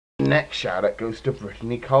Next shout out goes to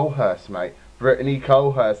Brittany Coulthirst, mate. Brittany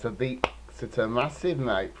Coulthirst of the Exeter Massive,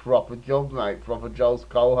 mate. Proper job, mate. Proper Joel's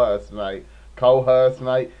Coulthirst, mate. Coulthirst,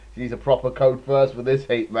 mate. She's a proper code first for this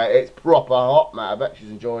heat, mate. It's proper hot, mate. I bet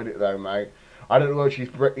she's enjoyed it, though, mate. I don't know if she's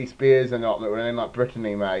Britney Spears or not, mate. We're anything like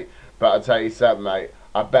Brittany, mate. But I'll tell you something, mate.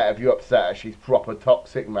 I bet if you upset her, she's proper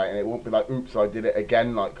toxic, mate. And it won't be like, oops, I did it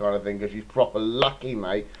again, like kind of thing. Because she's proper lucky,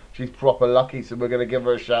 mate. She's proper lucky. So we're going to give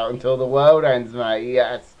her a shout until the world ends, mate.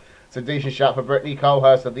 Yes. It's a decent shout for Brittany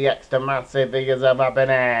Coulthirst of the Exeter Massive. Figures of up in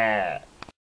it.